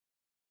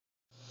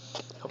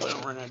hope I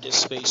don't run out of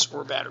disk space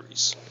or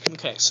batteries.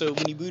 Okay, so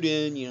when you boot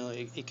in,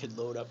 it could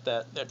load up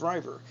that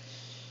driver.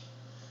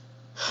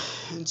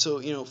 And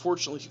so,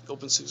 fortunately,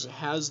 Open Suse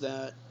has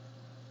that.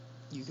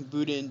 You can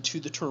boot into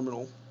the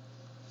terminal,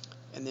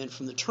 and then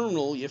from the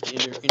terminal, you have to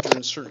enter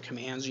in certain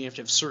commands, and you have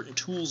to have certain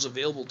tools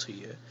available to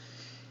you.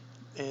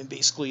 And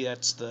basically,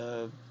 that's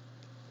the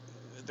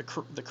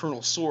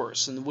kernel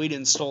source. And the way to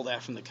install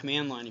that from the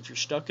command line, if you're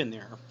stuck in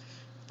there,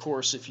 of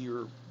course, if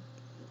you're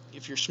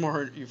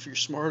smart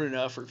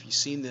enough, or if you've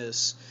seen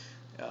this,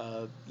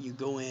 you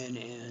go in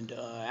and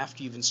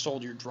after you've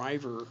installed your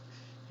driver,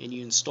 and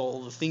you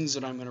install the things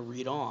that I'm going to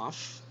read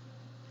off,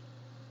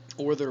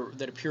 or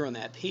that appear on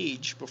that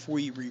page before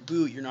you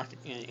reboot. You're not,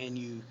 and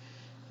you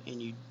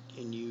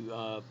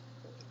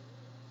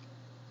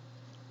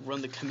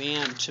run the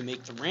command to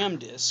make the RAM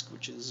disk,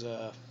 which is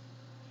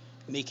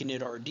make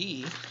init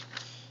RD.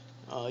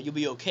 You'll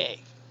be okay.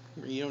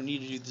 You don't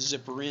need to do the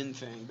zipper in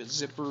thing, but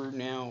zipper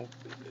now,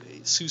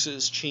 SUSE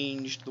has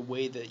changed the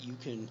way that you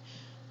can,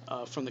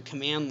 from the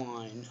command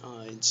line,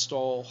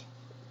 install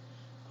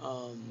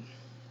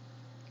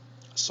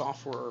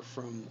software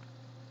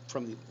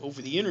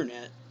over the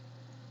internet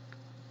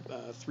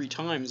 3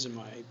 times in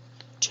my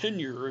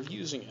tenure of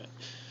using it.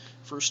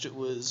 First, it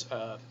was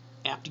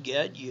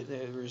apt-get.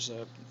 There was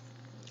a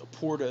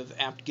port of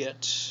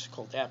apt-get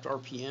called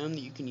apt-rpm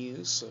that you can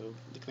use, so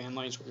the command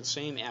lines were the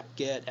same.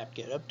 Apt-get,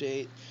 apt-get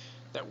update.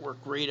 That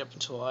worked great up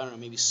until, I don't know,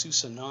 maybe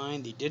SUSE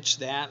 9. They ditched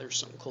that. There's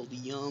something called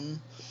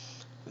yum,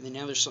 and then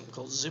now there's something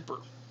called zipper,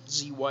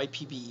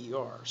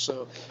 zypper.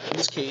 So in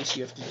this case,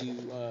 you have to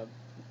do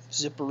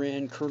zipper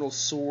in, kernel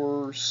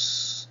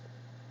source,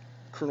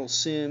 kernel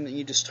sim, and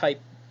you just type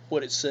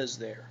what it says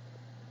there.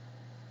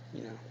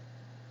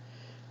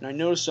 And I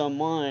noticed on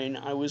mine,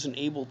 I wasn't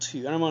able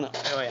to, and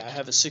I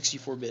have a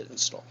 64-bit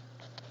install.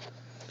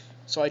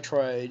 So I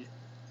tried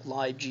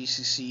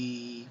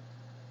glibc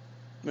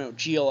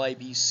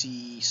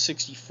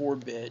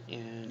 64-bit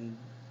and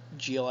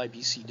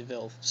glibc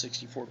devel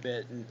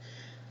 64-bit, and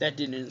that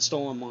didn't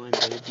install on mine,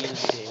 but at the end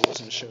of the day, it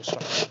wasn't a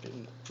showstopper. It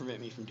didn't prevent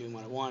me from doing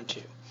what I wanted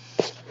to.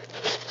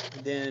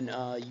 And then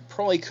you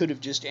probably could have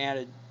just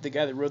added, the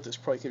guy that wrote this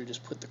probably could have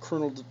just put the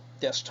kernel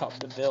desktop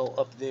devel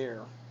up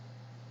there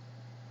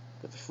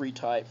with the free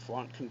type,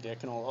 font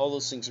convict, and all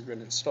those things are going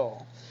to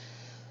install.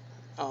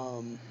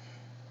 But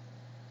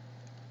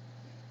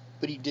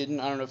he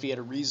didn't. I don't know if he had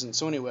a reason.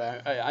 So anyway,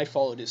 I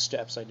followed his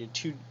steps. I did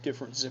 2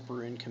 different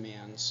zipper in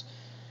commands,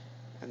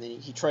 and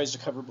then he tries to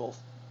cover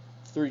both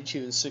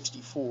 32 and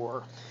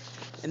 64.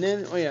 And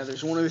then,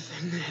 there's one other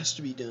thing that has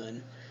to be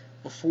done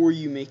before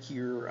you make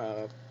your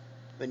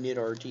init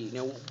RD.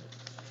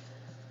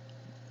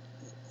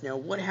 Now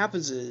what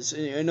happens is,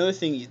 another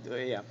thing.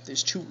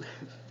 There's two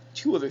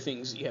other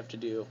things that you have to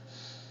do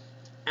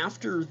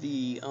after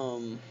the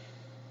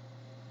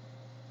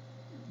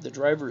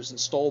driver is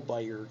installed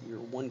by your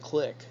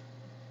one-click.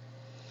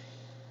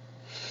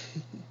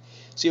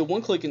 See, a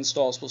one-click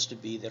install is supposed to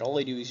be that all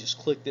I do is just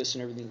click this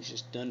and everything's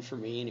just done for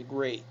me, and it's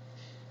great.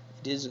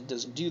 It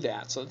doesn't do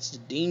that, so that's the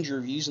danger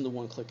of using the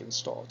one-click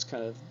install. It's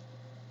kind of,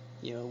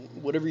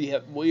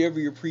 whatever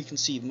your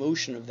preconceived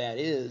notion of that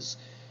is,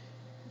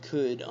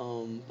 could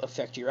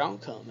affect your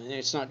outcome. And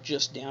it's not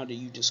just down to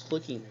you just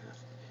clicking that.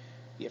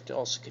 You have to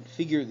also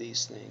configure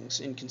these things,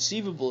 and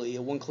conceivably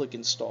a one-click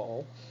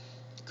install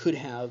could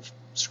have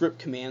script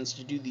commands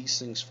to do these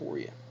things for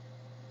you.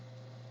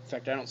 In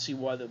fact, I don't see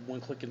why the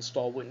one-click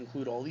install wouldn't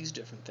include all these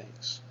different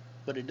things,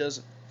 but it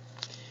doesn't.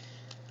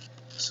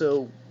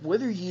 So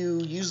whether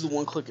you use the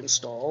one-click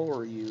install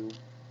or you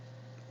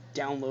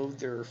download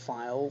their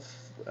file,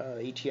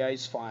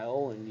 ATI's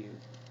file, and you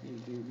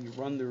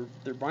run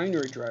their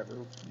binary driver,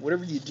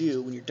 whatever you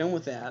do, when you're done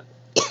with that,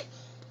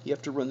 you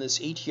have to run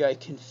this ATI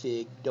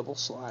config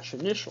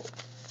 /initial,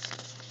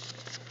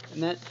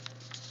 and that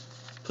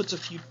puts a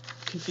few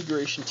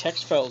configuration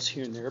text files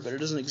here and there, but it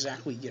doesn't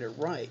exactly get it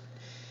right.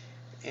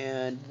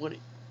 And what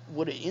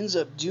it ends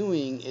up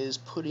doing is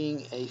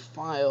putting a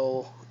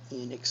file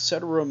in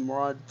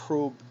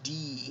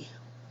etc.mod_probe_d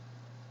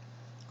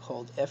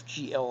called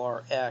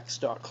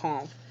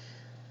fglrx.conf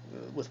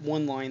with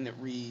one line that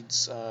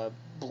reads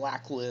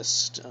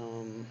blacklist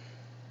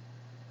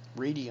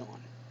Radeon.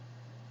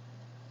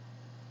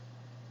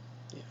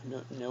 Yeah,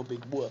 no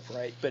big whoop,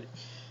 right? But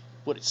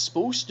what it's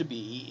supposed to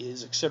be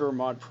is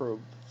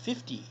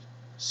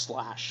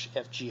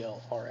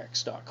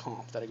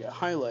etc.mod_probe50/fglrx.conf that I got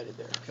highlighted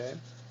there, okay?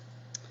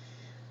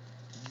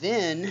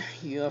 Then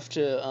you have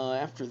to,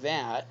 after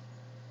that,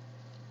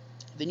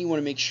 then you want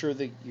to make sure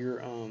that your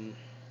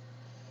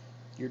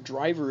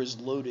driver is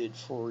loaded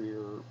for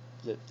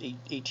that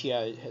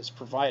ATI has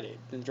provided.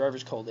 And the driver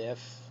is called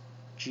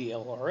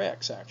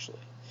FGLRX,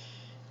 actually.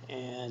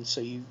 And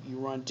so you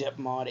run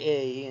dep-mod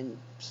a and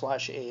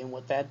 /a, and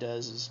what that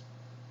does is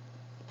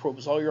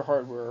probes all your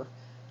hardware,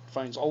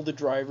 finds all the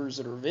drivers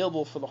that are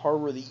available for the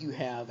hardware that you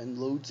have, and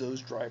loads those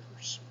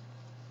drivers.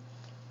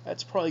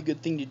 That's probably a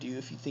good thing to do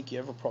if you think you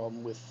have a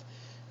problem with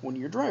one of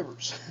your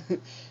drivers.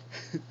 And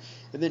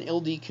then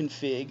ld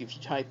config, if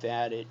you type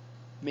that, it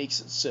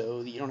makes it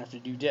so that you don't have to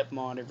do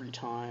depmod every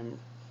time.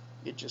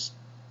 It just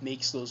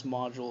makes those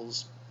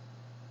modules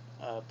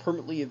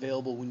permanently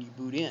available when you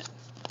boot in.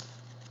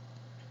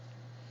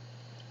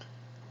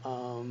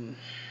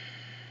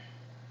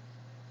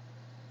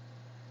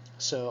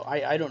 So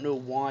I don't know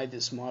why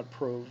this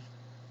modprov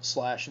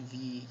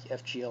 /v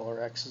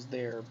FGLRX is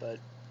there, but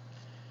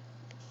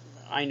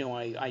I know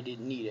I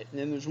didn't need it. And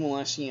then there's one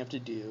last thing you have to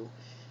do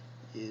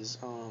is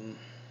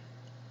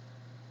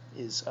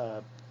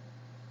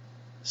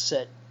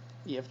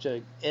you have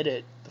to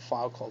edit the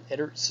file called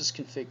edit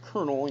sysconfig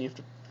kernel, and you have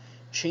to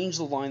change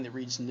the line that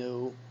reads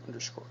no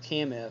underscore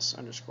kms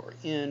underscore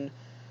in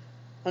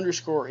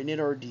underscore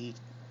initrd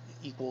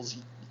equals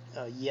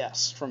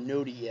yes, from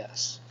no to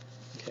yes.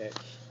 Okay.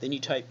 Then you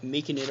type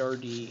make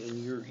initrd,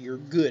 and you're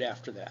good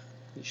after that.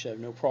 You should have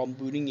no problem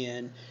booting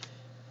in,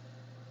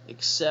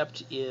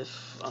 except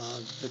if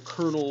the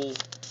kernel,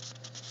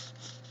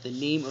 the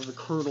name of the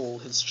kernel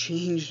has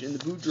changed in the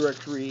boot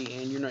directory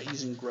and you're not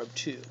using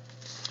grub2.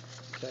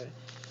 Okay.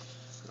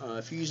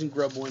 If you're using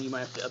grub1, you might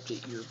have to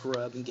update your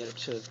grub and get it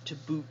to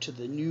boot to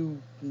the new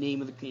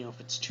name of the, if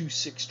it's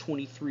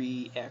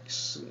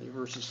 2623x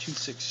versus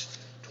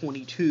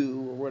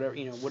 2622 or whatever,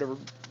 whatever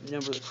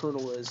number the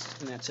kernel is,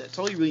 and that's it. That's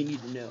all you really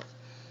need to know.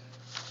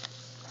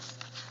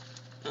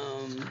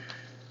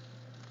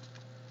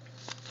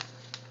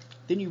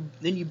 Then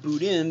you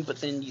boot in,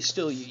 but then you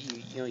still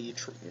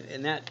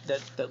and that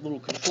little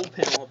control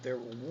panel up there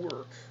will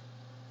work,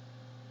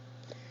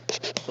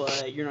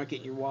 but you're not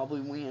getting your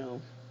wobbly,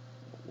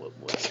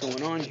 what's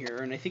going on here.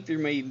 And I think there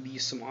may be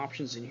some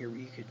options in here where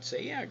you could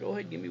say, yeah, go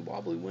ahead, give me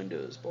wobbly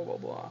windows, blah blah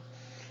blah.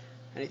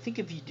 And I think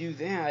if you do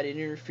that, it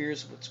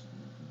interferes with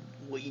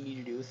what you need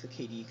to do with the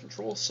KDE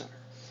Control Center,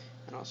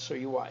 and I'll show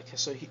you why.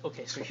 So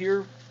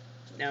here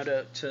now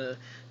to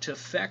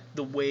affect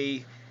the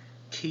way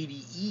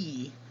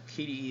KDE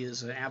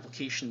is an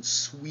application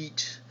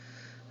suite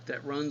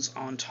that runs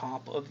on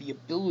top of the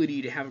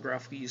ability to have a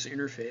graphical user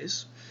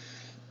interface,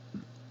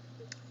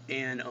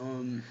 and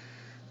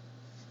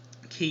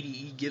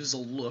KDE gives a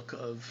look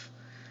of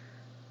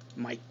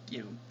my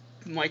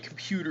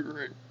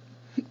computer.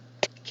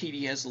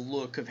 KDE has the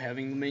look of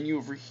having the menu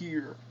over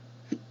here,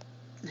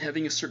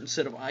 having a certain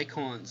set of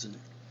icons and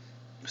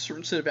a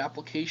certain set of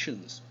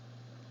applications,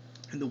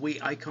 and the way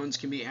icons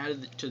can be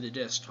added to the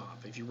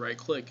desktop. If you right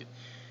click,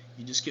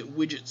 you just get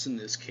widgets in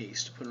this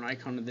case. To put an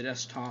icon on the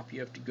desktop, you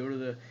have to go to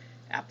the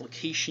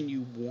application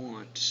you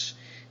want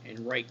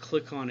and right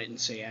click on it and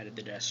say add to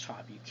the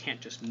desktop. You can't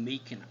just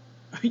make an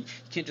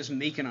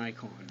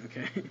icon,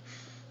 okay?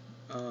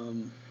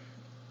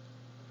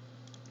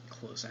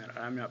 Close that.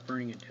 I'm not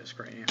burning a disk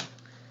right now.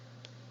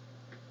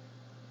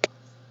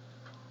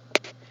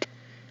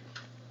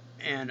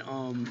 And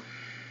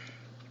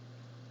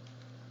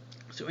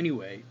so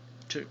anyway,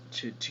 to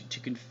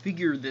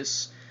configure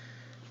this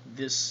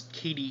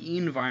KDE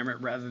environment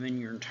rather than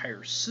your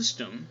entire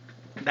system,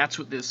 that's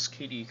what this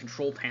KDE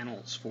control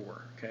panel is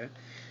for. Okay,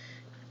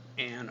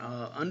 and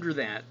under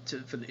that,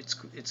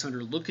 it's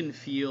under look and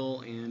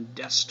feel and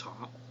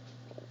desktop,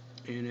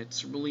 and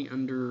it's really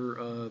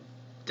under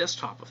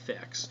desktop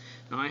effects.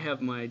 Now I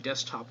have my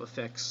desktop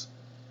effects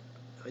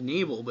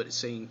enabled, but it's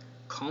saying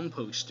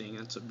composting.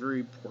 That's a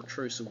very poor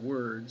choice of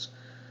words,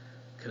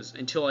 because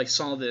until I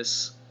saw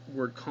this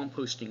word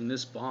composting in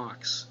this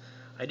box,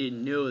 I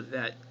didn't know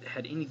that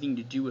had anything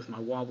to do with my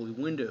wobbly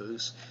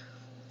windows.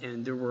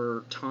 And there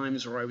were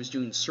times where I was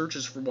doing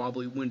searches for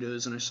wobbly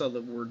windows and I saw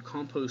the word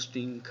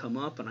composting come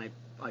up and I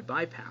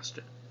bypassed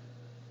it.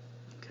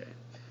 Okay,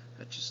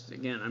 that's just,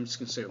 again, I'm just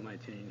going to say what my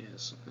opinion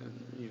is.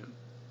 And,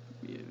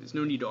 there's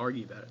no need to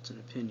argue about it. It's an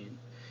opinion.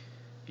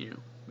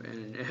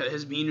 And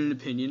as being an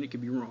opinion, it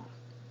could be wrong.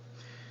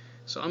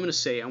 So I'm going to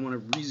say I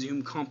want to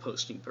resume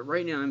composting, but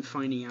right now I'm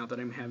finding out that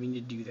I'm having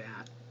to do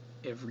that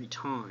every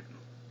time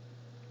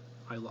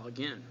I log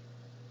in.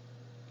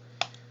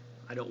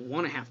 I don't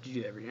want to have to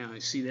do that every now. You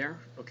see there?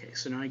 Okay,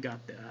 so now I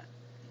got that.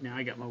 Now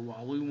I got my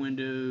wobbly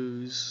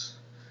windows,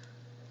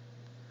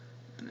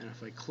 and then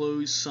if I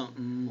close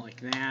something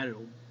like that,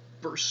 it'll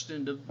burst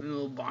into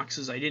little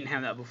boxes. I didn't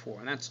have that before,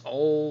 and that's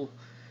all.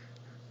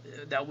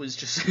 That was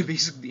just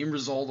basically the end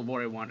result of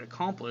what I wanted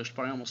accomplished,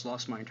 but I almost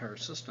lost my entire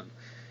system.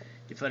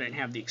 If I didn't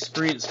have the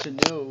experience to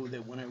know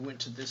that when I went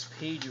to this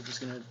page it was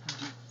going to do,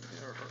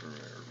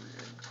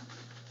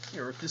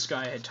 or if this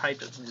guy had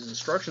typed his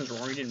instructions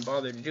wrong, he didn't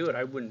bother to do it,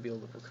 I wouldn't be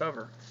able to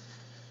recover.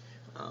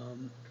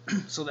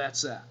 So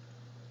that's that.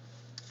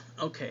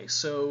 Okay,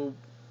 so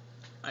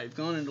I've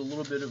gone into a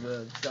little bit of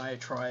a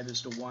diatribe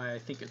as to why I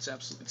think it's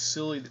absolutely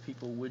silly that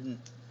people wouldn't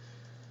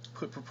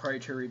put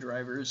proprietary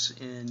drivers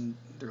in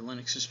their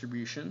Linux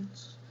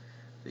distributions.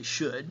 They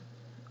should.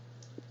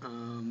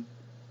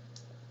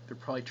 They're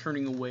probably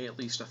turning away at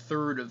least a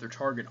third of their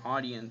target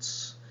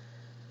audience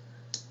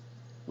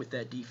with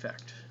that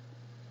defect.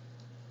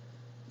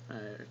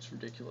 It's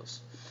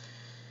ridiculous.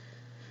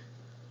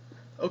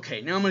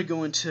 Okay, now I'm going to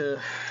go into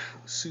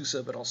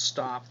SUSE, but I'll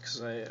stop because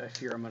I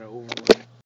fear I'm going to overrun it.